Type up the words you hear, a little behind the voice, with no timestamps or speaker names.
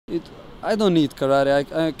I don't need karate.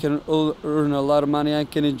 I can earn a lot of money. I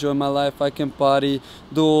can enjoy my life. I can party,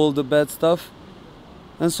 do all the bad stuff.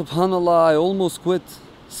 And subhanallah, I almost quit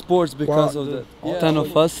sports because of that. Yeah. 10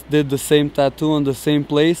 of us did the same tattoo on the same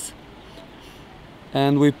place,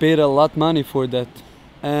 and we paid a lot of money for that.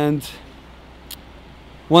 And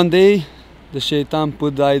one day, the shaitan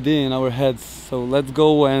put the idea in our heads. So let's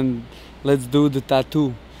go and let's do the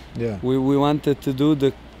tattoo. Yeah. We wanted to do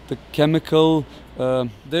the chemical.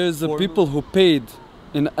 There's the people who paid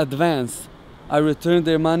in advance. I returned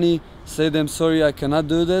their money, said them sorry, I cannot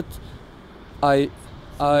do that. I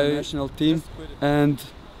national team, and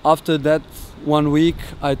after that 1 week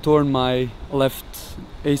I tore my left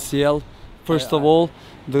ACL. First of all,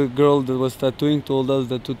 the girl that was tattooing told us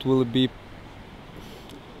that it will be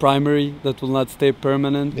primary, that will not stay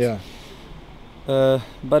permanent. Yeah.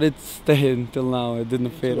 But it stayed until now. It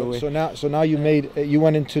didn't fade away. So now you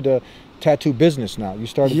went into the tattoo business. Now you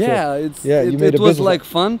started. Yeah, it was like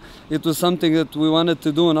fun. It was something that we wanted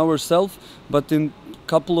to do on ourselves. But in a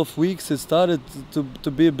couple of weeks, it started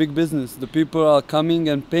to be a big business. The people are coming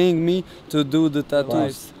and paying me to do the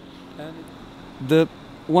tattoos. Right.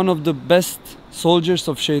 One of the best soldiers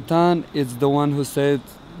of Shaitan is the one who said,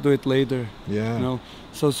 "Do it later." Yeah. You know.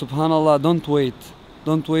 So subhanallah, don't wait.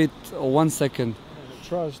 Don't wait 1 second.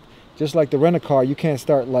 Trust. Just like the rent-a-car, you can't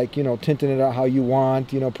start like, you know, tinting it out how you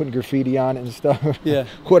want, you know, putting graffiti on it and stuff. Yeah.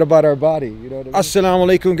 What about our body? You know what I mean? Assalamu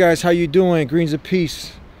alaikum, guys. How you doing? Greens of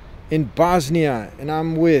peace in Bosnia, and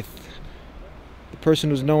I'm with the person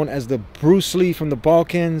who's known as the Bruce Lee from the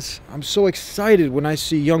Balkans. I'm so excited when I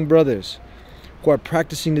see young brothers who are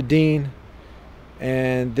practicing the deen,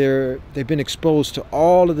 and they've been exposed to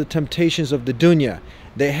all of the temptations of the dunya.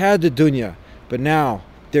 They had the dunya, but now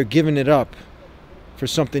they're giving it up for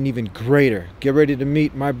something even greater. Get ready to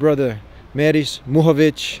meet my brother Meris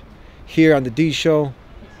Muhovic here on the D Show.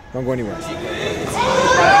 Don't go anywhere.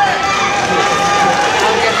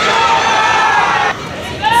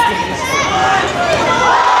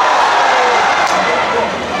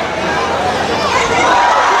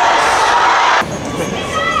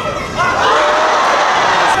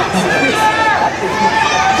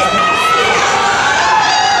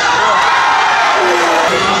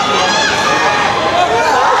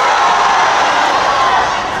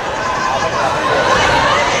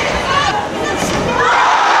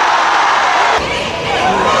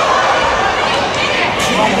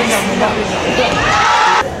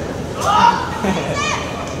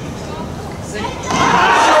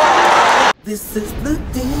 This is the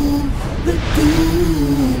Deen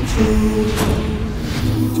Show.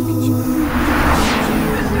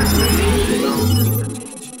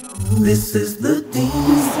 This is the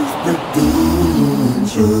Deen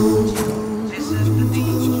Show. This is the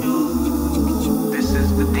Deen Show. This is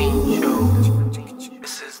the Deen Show.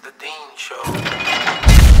 This is the Deen Show.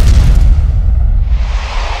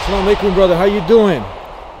 Assalamu alaikum, brother. How you doing?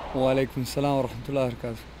 Wa alaikum salam wa rahmatullahi wa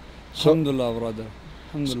barakatuh. Alhamdulillah, brother.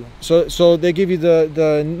 Alhamdulillah. So they give you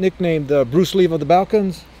the nickname, the Bruce Lee of the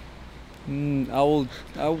Balkans?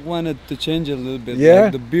 I wanted to change it a little bit. Yeah?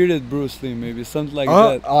 Like the bearded Bruce Lee, maybe something like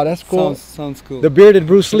that. Oh, that's cool. Sounds cool. The bearded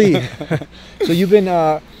Bruce Lee. So you've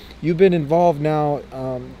been involved now.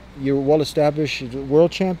 You're well established,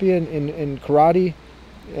 world champion in karate,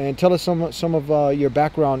 and tell us some of your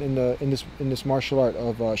background in this martial art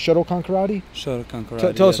of Shotokan karate. Shotokan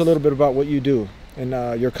karate. Tell us a little bit about what you do and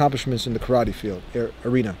your accomplishments in the karate field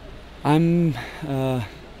arena. I'm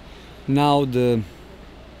now the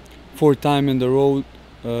 4th time in the row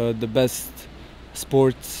the best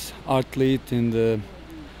sports athlete in the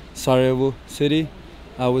Sarajevo city.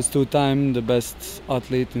 I was 2 times the best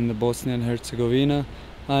athlete in the Bosnia and Herzegovina.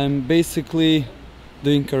 I'm basically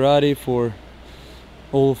doing karate for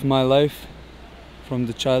all of my life, from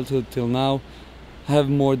the childhood till now. I have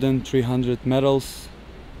more than 300 medals,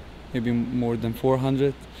 maybe more than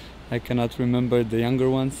 400. I cannot remember the younger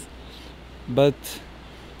ones, but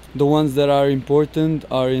the ones that are important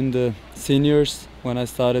are in the seniors. When I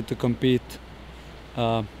started to compete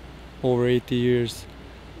over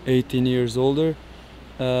 18 years older,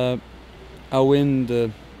 I win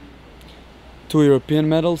the 2 European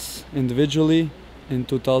medals individually in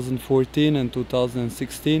 2014 and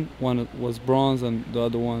 2016. One was bronze and the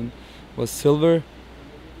other one was silver.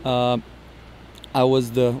 I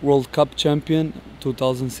was the World Cup champion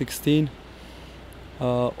 2016.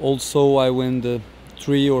 Also I win the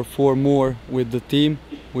 3 or 4 more with the team.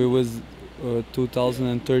 We was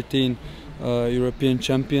 2013 European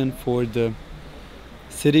champion for the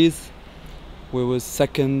cities. We was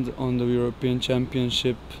 2nd on the European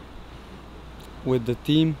Championship with the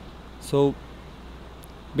team. So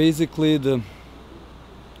basically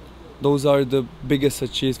those are the biggest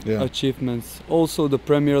achievements. Also the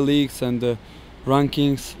Premier Leagues and the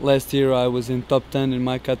rankings. Last year I was in top 10 in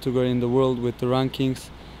my category in the world with the rankings,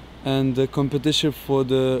 and the competition for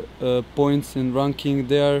the points in ranking,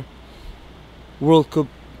 they are World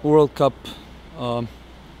Cup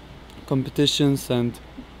competitions, and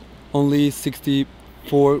only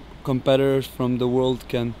 64 competitors from the world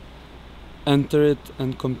can enter it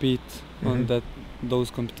and compete on those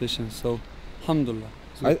competitions. So alhamdulillah.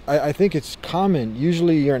 I think it's common.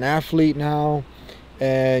 Usually you're an athlete now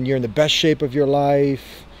and you're in the best shape of your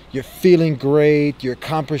life, you're feeling great, you're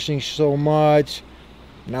accomplishing so much.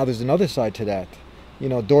 Now there's another side to that. You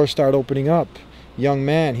know, doors start opening up. Young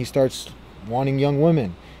man, he starts wanting young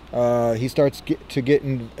women. He starts to get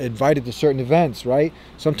invited to certain events, right?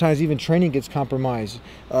 Sometimes even training gets compromised.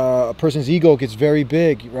 A person's ego gets very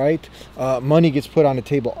big, right? Money gets put on the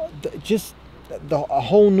table. Just a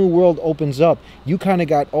whole new world opens up. You kind of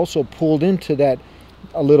got also pulled into that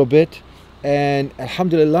a little bit, and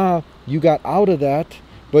alhamdulillah, you got out of that.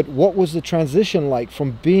 But what was the transition like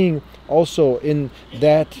from being also in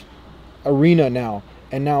that arena now,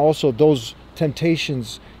 and now also those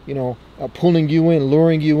temptations, you know, pulling you in,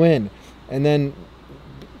 luring you in, and then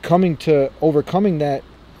coming to overcoming that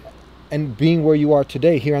and being where you are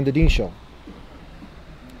today here on the Deen Show?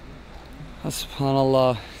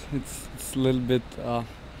 SubhanAllah, it's a little bit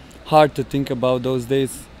hard to think about those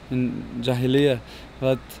days in Jahiliyyah,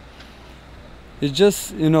 but it's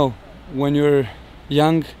just, you know, when you're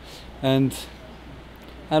young and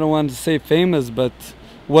I don't want to say famous, but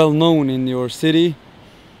well known in your city,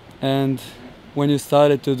 and when you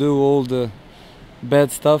started to do all the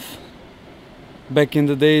bad stuff, back in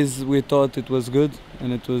the days we thought it was good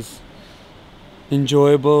and it was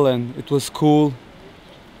enjoyable and it was cool.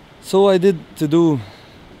 So I did to do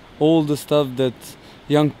all the stuff that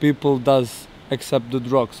young people does, except the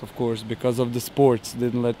drugs, of course, because of the sports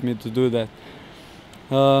didn't let me to do that.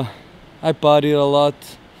 I party a lot,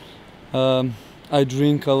 I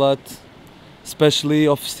drink a lot, especially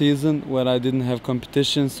off season when I didn't have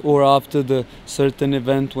competitions, or after the certain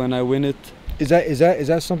event when I win it. Is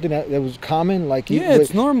that something that was common? Like, yeah,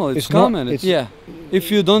 it's normal. It's common. Yeah,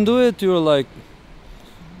 if you don't do it, you're like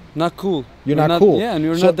not cool. You're not cool. Yeah, and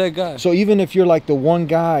you're not that guy. So even if you're like the one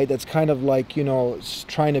guy that's kind of like, you know,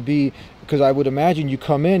 trying to be, because I would imagine you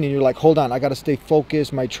come in and you're like, hold on, I got to stay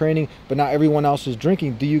focused, my training, but now everyone else is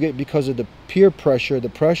drinking. Do you get, because of the peer pressure,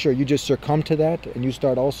 you just succumb to that and you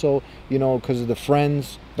start also, you know, because of the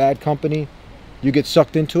friends, bad company, you get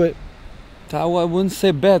sucked into it? I wouldn't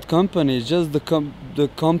say bad company, it's just the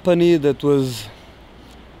company that was...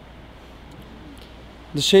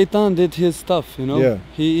 The shaitan did his stuff, you know. Yeah.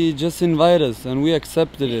 He just invited us and we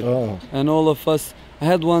accepted it. Oh. And all of us, I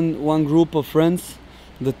had one group of friends,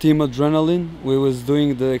 the team Adrenaline. We was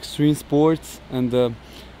doing the extreme sports and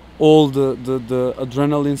all the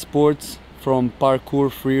adrenaline sports, from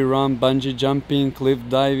parkour, free run, bungee jumping, cliff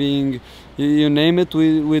diving, you name it,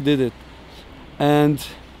 we did it. And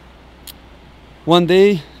one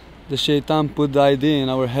day the shaitan put the idea in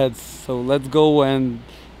our heads, so let's go and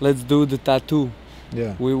let's do the tattoo.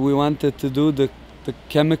 Yeah. We wanted to do the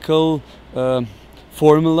chemical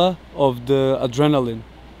formula of the adrenaline,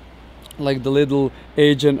 like the little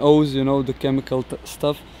H and O's, you know, the chemical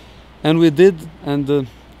stuff. And we did, and the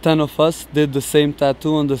 10 of us did the same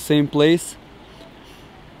tattoo on the same place,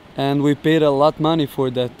 and we paid a lot of money for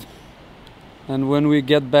that. And when we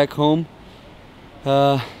get back home,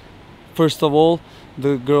 first of all,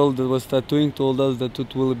 the girl that was tattooing told us that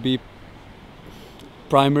it will be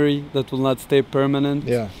primary, that will not stay permanent.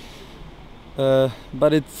 Yeah.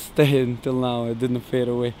 But it stayed until now, it didn't fade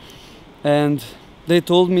away. And they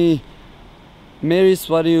told me, Meris,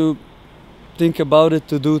 what do you think about it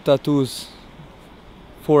to do tattoos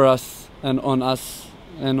for us and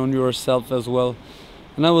on yourself as well?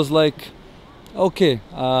 And I was like, okay.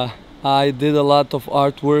 I did a lot of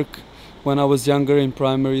artwork when I was younger, in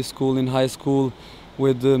primary school, in high school,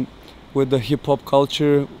 with the hip-hop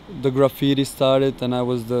culture. The graffiti started and I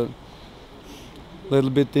was the little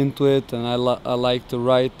bit into it, and I like to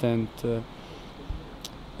write and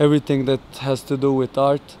everything that has to do with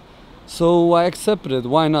art. So I accepted it,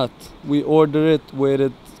 why not? We ordered it,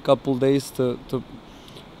 waited a couple days to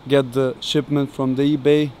get the shipment from the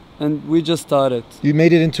eBay, and we just started. You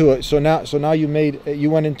made it into a, so now you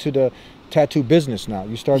went into the tattoo business now.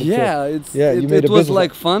 You started it was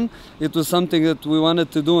like fun. It was something that we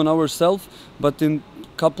wanted to do on ourselves, but in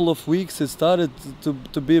a couple of weeks it started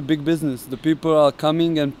to be a big business. The people are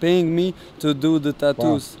coming and paying me to do the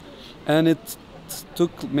tattoos. Wow. And it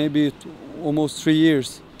took maybe almost 3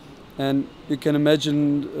 years. and you can imagine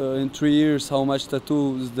in 3 years how much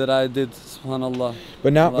tattoos that I did, subhanallah.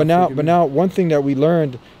 But now, one thing that we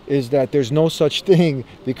learned is that there's no such thing,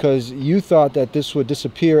 because you thought that this would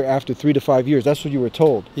disappear after 3 to 5 years. That's what you were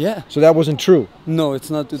told. Yeah. So that wasn't true. No,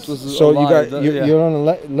 it's not. It was So a lie. you're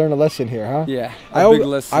gonna learn a lesson here, huh? Yeah, big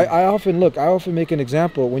lesson. I often make an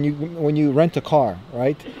example when you rent a car,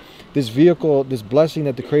 right? This vehicle, this blessing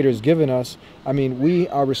that the Creator has given us, I mean, we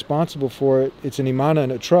are responsible for it. It's an imana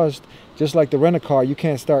and a trust. Just like the rent-a-car, you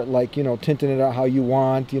can't start like, you know, tinting it out how you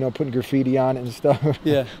want, you know, putting graffiti on it and stuff.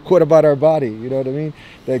 Yeah. What about our body? You know what I mean?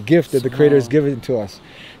 That gift that the Creator has given to us.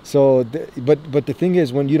 So, but the thing is,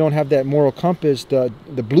 when you don't have that moral compass,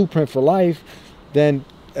 the blueprint for life, then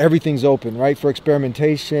everything's open, right? For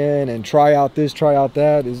experimentation and try out this, try out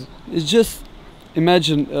that. It's just,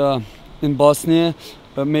 imagine in Bosnia,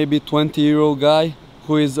 maybe 20-year-old guy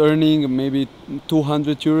who is earning maybe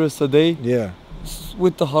 200 euros a day. Yeah.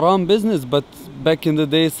 With the haram business, but back in the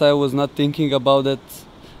days I was not thinking about it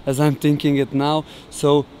as I'm thinking it now.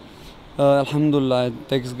 So alhamdulillah,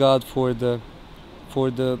 thanks God for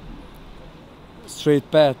the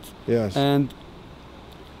straight path. Yes. And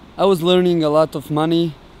I was learning a lot of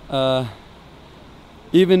money.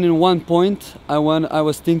 Even in one point I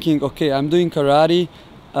was thinking, okay, I'm doing karate,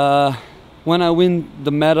 when I win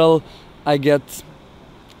the medal I get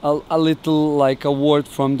a little like award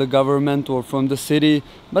from the government or from the city,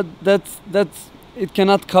 but that's it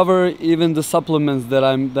cannot cover even the supplements that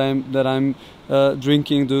I'm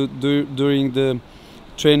drinking during the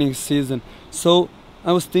training season. So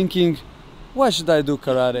I was thinking, why should I do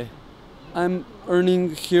karate? I'm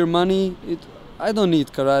earning here money. I don't need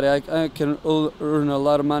karate. I can earn a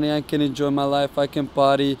lot of money. I can enjoy my life. I can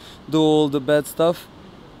party, do all the bad stuff.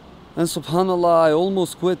 And subhanallah, I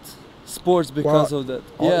almost quit sports because of that.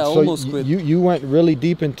 Yeah, so almost quit. You went really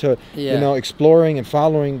deep into you know, exploring and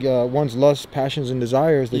following one's lusts, passions, and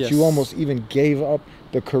desires, that you almost even gave up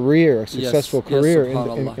the career, a successful career in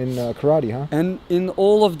karate, huh? And in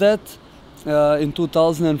all of that, in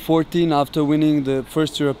 2014, after winning the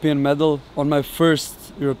first European medal on my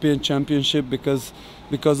first European championship,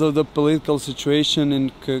 because of the political situation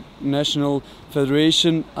in national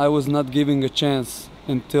federation, I was not giving a chance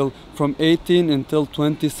until from 18 until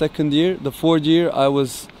 22nd year. The 4th year I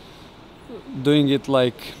was doing it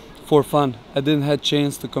like for fun. I didn't have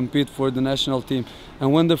chance to compete for the national team,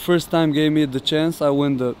 and when the first time gave me the chance, I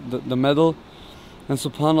won the medal. And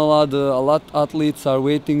subhanallah, a lot of athletes are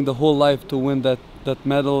waiting the whole life to win that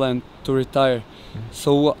medal and to retire.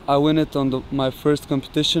 So I won it on my first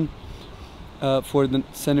competition for the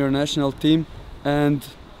senior national team, and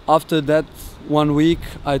after that 1 week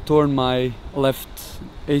I tore my left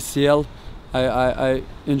ACL. I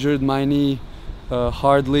injured my knee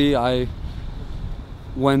hardly. I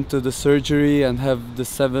went to the surgery and have the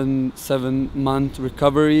 7-month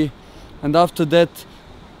recovery. And after that,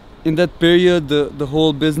 in that period, the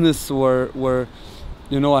whole business were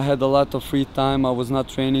you know, I had a lot of free time. I was not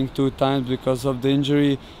training 2 times because of the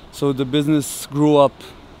injury, so the business grew up.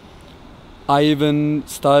 I even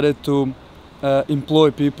started to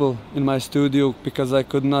employ people in my studio because I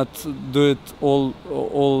could not do it all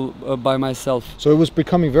by myself. So it was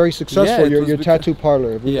becoming very successful, yeah, your tattoo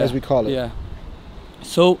parlor, as we call it. Yeah.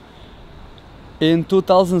 So in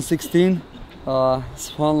 2016,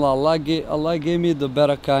 subhanAllah, Allah gave me the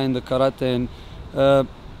barakah in the karate, and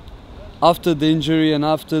after the injury and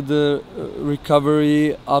after the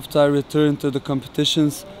recovery, after I returned to the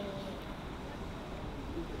competitions,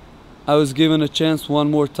 I was given a chance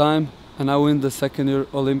one more time, and I win the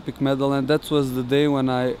 2nd Olympic medal. And that was the day when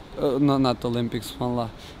I, not Olympics, subhanAllah,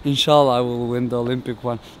 inshallah I will win the Olympic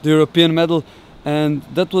one, the European medal. And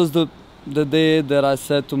that was the day that I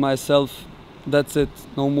said to myself, that's it,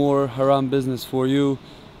 no more haram business for you.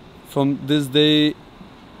 From this day,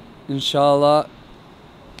 inshallah,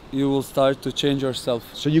 you will start to change yourself.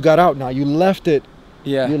 So you got out now, you left it.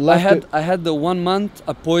 Yeah, you left I had the 1 month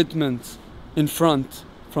appointment in front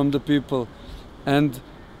from the people, and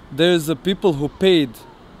there's the people who paid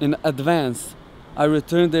in advance. I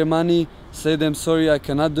returned their money, say them sorry, I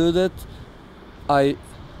cannot do that. I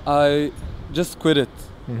just quit it.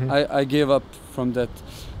 I gave up from that.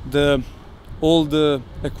 All the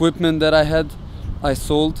equipment that I had, I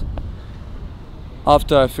sold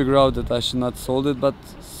after I figured out that I should not sold it. But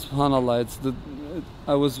subhanallah,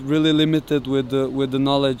 I was really limited with the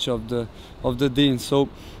knowledge of the deen. So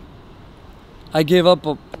I gave up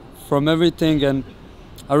from everything, and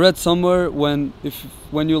I read somewhere when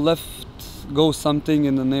you let go something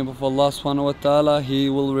in the name of Allah subhanahu wa ta'ala, He will replace it with something better. And it just happened. It, happened to me in a couple of months. I was really limited with the knowledge of the deen. So I gave up from everything, and I read somewhere when you let go something in the name of Allah subhanahu wa ta'ala, He will replace it with something better. And it just happened. It happened to me in a couple of months. I was really limited with the knowledge of the deen. So I gave up from everything, and I read somewhere when you let go something in the name of Allah subhanahu wa ta'ala, He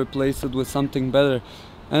will replace it with something better.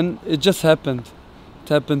 And it just happened. It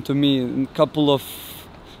happened to me in a couple of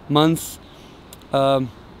months.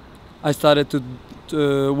 I I started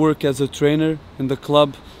to work as a trainer in the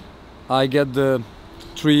club. I get the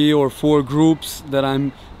 3 or 4 groups that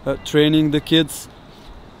I'm training the kids.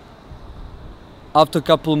 After a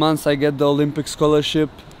couple months, I get the Olympic scholarship.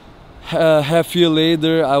 Half year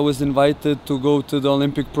later, I was invited to go to the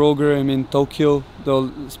Olympic program in Tokyo,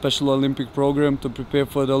 the special Olympic program to prepare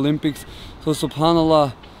for the Olympics. So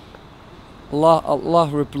subhanallah, Allah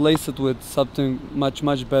replaced it with something much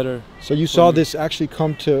better. So you saw this actually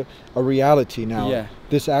come to a reality now. Yeah.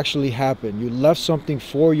 This actually happened. You left something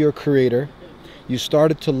for your Creator. You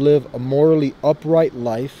started to live a morally upright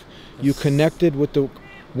life. You connected with the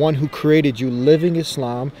one who created you, living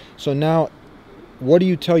Islam. So now, what do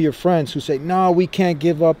you tell your friends who say, no, we can't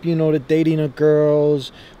give up, you know, the dating of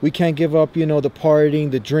girls. We can't give up, you know, the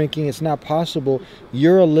partying, the drinking. It's not possible.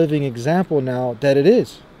 You're a living example now that it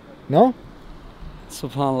is. No?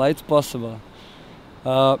 SubhanAllah, it's possible.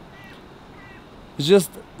 It's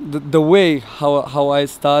just the way how I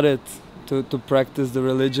started to practice the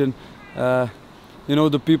religion. You know,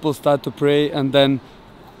 the people start to pray and then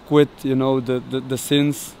quit, you know, the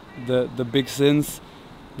sins, the big sins.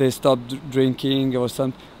 They stop drinking or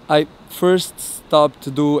something. I first stopped to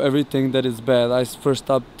do everything that is bad. I first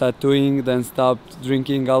stopped tattooing, then stopped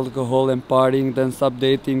drinking alcohol and partying, then stopped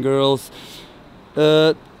dating girls.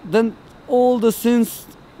 Then all the sins,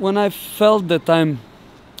 when I felt that I'm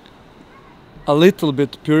a little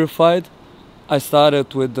bit purified, I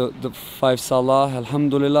started with the 5 salah.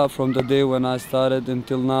 Alhamdulillah, from the day when I started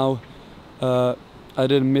until now, I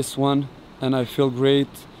didn't miss one, and I feel great.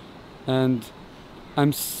 And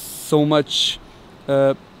I'm so much,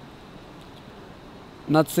 not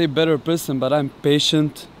say better person, but I'm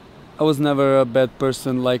patient. I was never a bad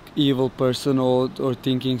person, like evil person, or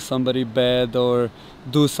thinking somebody bad or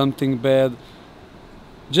do something bad.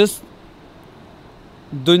 Just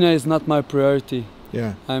dunya is not my priority.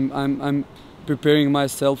 Yeah. I'm preparing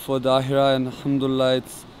myself for the akhirah, and alhamdulillah,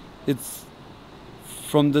 it's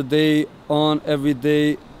from the day on, every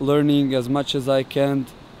day learning as much as I can.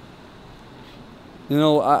 You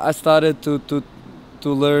know, I started to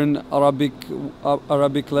learn Arabic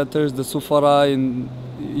letters, the sufara, in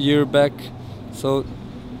year back, so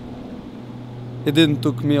it didn't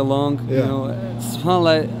took me long. Yeah. You know,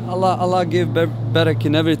 subhanallah, Allah gave barak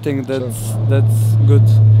in everything. That's good.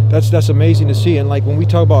 That's amazing to see. And like when we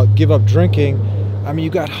talk about give up drinking, I mean,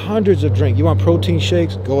 you got hundreds of drinks. You want protein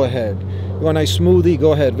shakes? Go ahead. You want a nice smoothie?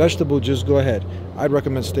 Go ahead. Vegetable juice? Go ahead. I'd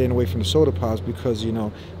recommend staying away from the soda pops because, you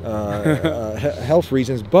know, health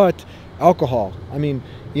reasons. But alcohol, I mean,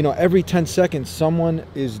 you know, every 10 seconds someone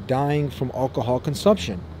is dying from alcohol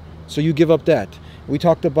consumption. So you give up that. We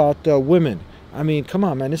talked about women. I mean, come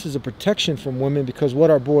on, man. This is a protection from women, because what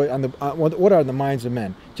are what are the minds of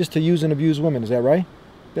men? Just to use and abuse women. Is that right?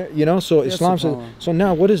 You know, so Yes, Islam says. So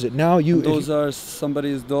now, what is it? Now you. And those are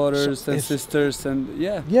somebody's daughters and sisters, and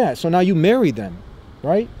yeah. Yeah. So now you marry them,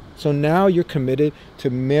 right? So now you're committed to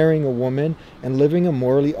marrying a woman and living a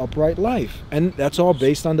morally upright life, and that's all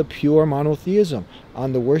based on the pure monotheism,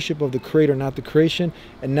 on the worship of the Creator, not the creation.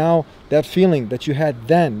 And now that feeling that you had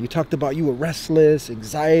then, you talked about you were restless,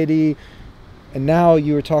 anxiety. And now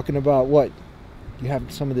you were talking about what? You have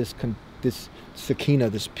some of this sakina,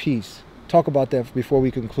 this peace. Talk about that before we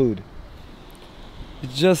conclude.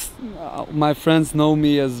 It's just, my friends know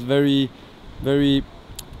me as very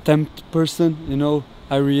tempt person, you know.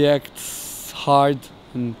 I react hard,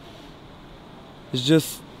 and it's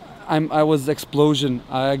just, I was explosion.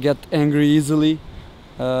 I get angry easily.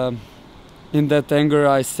 In that anger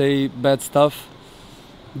I say bad stuff,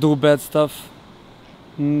 do bad stuff.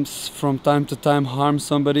 From time to time harm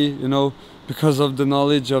somebody, you know, because of the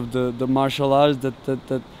knowledge of the martial arts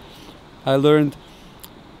that I learned.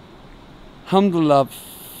 Alhamdulillah,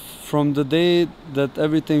 from the day that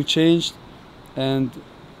everything changed, and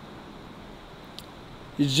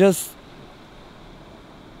it's just,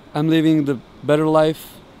 I'm living the better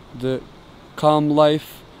life, the calm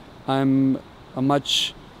life. I'm a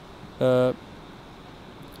much how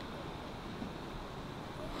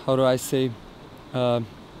do I say,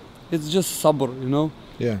 it's just sabr, you know.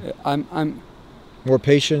 Yeah. I'm more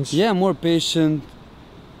patience. Yeah, more patient.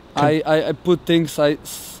 I put things. I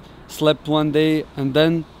slept one day and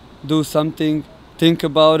then do something, think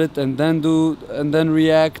about it, and then do, and then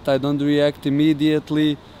react. I don't react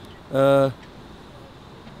immediately.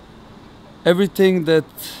 Everything that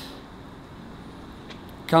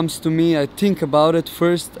comes to me, I think about it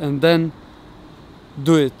first and then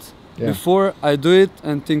do it. Yeah. Before I do it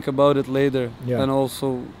and think about it later, Yeah. and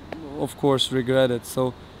also, of course, regret it.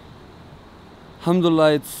 So,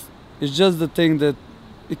 alhamdulillah, it's just the thing that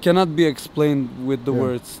it cannot be explained with the Yeah.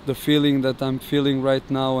 words. The feeling that I'm feeling right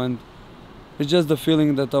now, and it's just the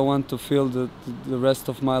feeling that I want to feel the rest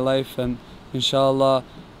of my life, and inshallah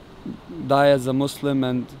die as a Muslim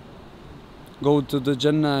and go to the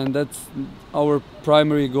Jannah. And that's our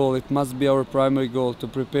primary goal. It must be our primary goal, to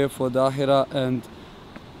prepare for the Akhirah. And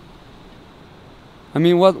I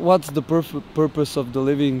mean, what's the purpose of the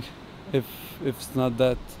living if it's not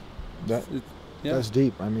that? Yeah. That's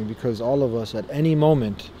deep. I mean, because all of us, at any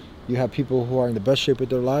moment, you have people who are in the best shape of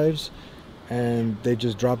their lives and they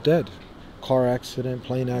just drop dead. Car accident,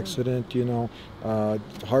 plane accident, you know,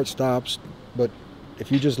 heart stops. But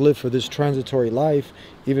if you just live for this transitory life,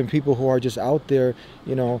 even people who are just out there,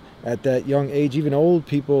 you know, at that young age, even old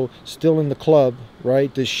people still in the club,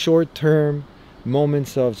 right? The short-term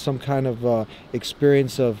moments of some kind of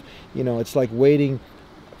experience of, you know, it's like waiting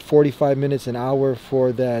 45 minutes, an hour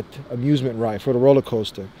for that amusement ride, for the roller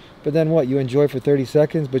coaster. But then what? You enjoy for 30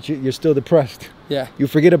 seconds, but you're still depressed. Yeah. You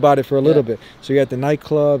forget about it for a little bit. So you're at the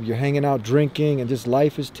nightclub, you're hanging out, drinking, and just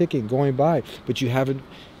life is ticking, going by. But you haven't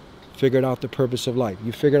figured out the purpose of life.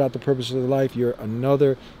 You figured out the purpose of life. You're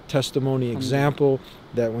another testimony, example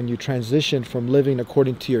that when you transition from living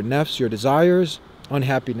according to your nafs, your desires,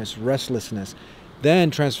 unhappiness, restlessness,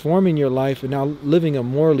 then transforming your life and now living a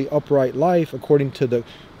morally upright life according to the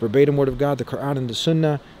verbatim word of God, the Quran and the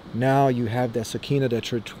Sunnah. Now you have that sakina, that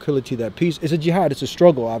tranquility, that peace. It's a jihad, it's a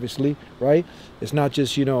struggle, obviously, right? It's not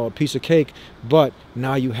just, you know, a piece of cake, but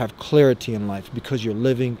now you have clarity in life because you're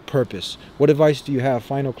living purpose. What advice do you have?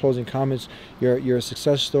 Final closing comments. You're a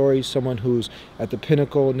success story, someone who's at the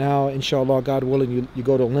pinnacle now, inshallah, God willing, you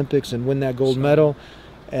go to Olympics and win that gold medal.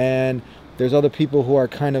 And there's other people who are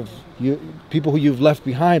kind of people who you've left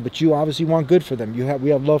behind, but you obviously want good for them. We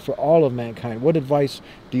have love for all of mankind. What advice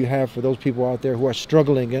do you have for those people out there who are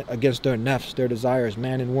struggling against their nafs, their desires,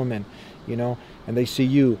 man and woman, you know, and they see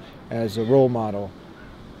you as a role model?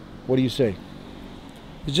 What do you say?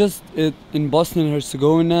 It's just in Bosnia and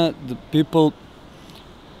Herzegovina, the people,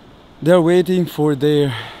 they're waiting for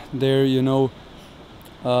their you know,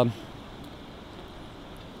 how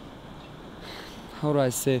do I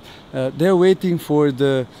say? They're waiting for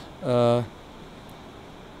the to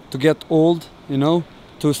get old, you know,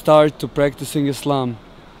 to start to practicing Islam.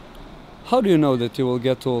 How do you know that you will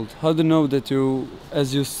get old? How do you know that you,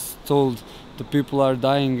 as you told, the people are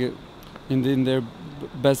dying in their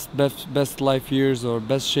best life years or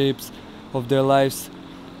best shapes of their lives?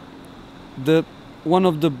 One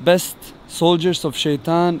of the best soldiers of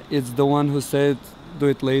Shaitan is the one who said, "Do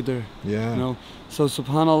it later." Yeah. You know. So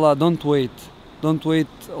subhanallah, don't wait. Don't wait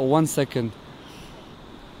 1 second.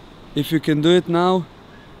 If you can do it now,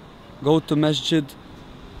 go to masjid,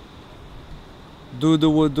 do the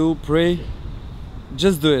wudu, pray.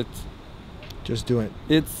 Just do it. Just do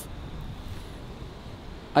it.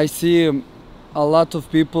 I see a lot of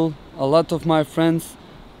people, a lot of my friends,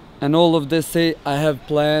 and all of them say, I have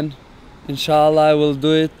plan, inshallah I will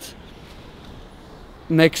do it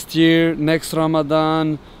next year, next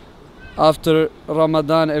Ramadan. After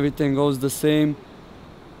Ramadan, everything goes the same.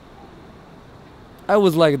 I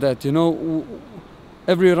was like that, you know.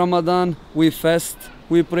 Every Ramadan, we fast,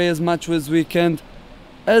 we pray as much as we can.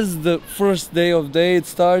 As the first day of the Eid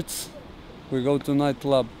starts, we go to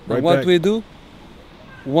nightclub. Right And what back. we do?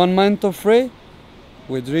 1 month of free,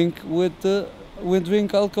 we drink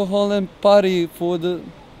alcohol and party for the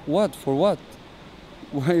what? For what?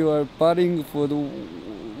 Why you are partying for the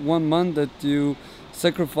 1 month that you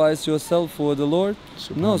sacrifice yourself for the Lord?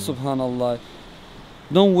 No, subhanallah.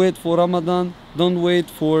 Don't wait for Ramadan. Don't wait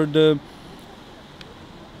 1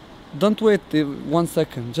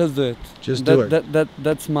 second. Just do it. Just do it.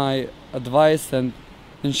 That's my advice, and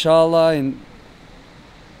inshallah in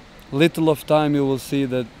little of time you will see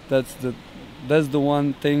that that's the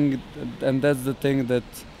one thing, and that's the thing that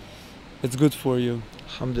it's good for you.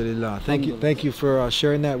 Alhamdulillah. Thank you for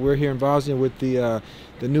sharing that. We're here in Bosnia with the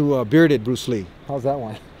new bearded Bruce Lee. How's that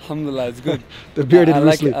one? Alhamdulillah, it's good. The bearded I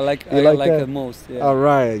Bruce Lee. I like that? it most. Yeah. All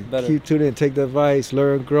right. Better. Keep tuning in. Take the advice.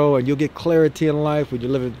 Learn, grow, and you'll get clarity in life when you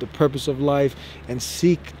live the purpose of life and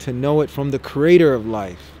seek to know it from the creator of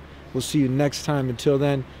life. We'll see you next time. Until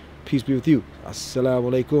then, peace be with you. Assalamu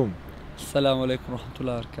alaikum. Assalamu alaikum wa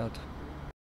rahmatullahi wa barakatuh.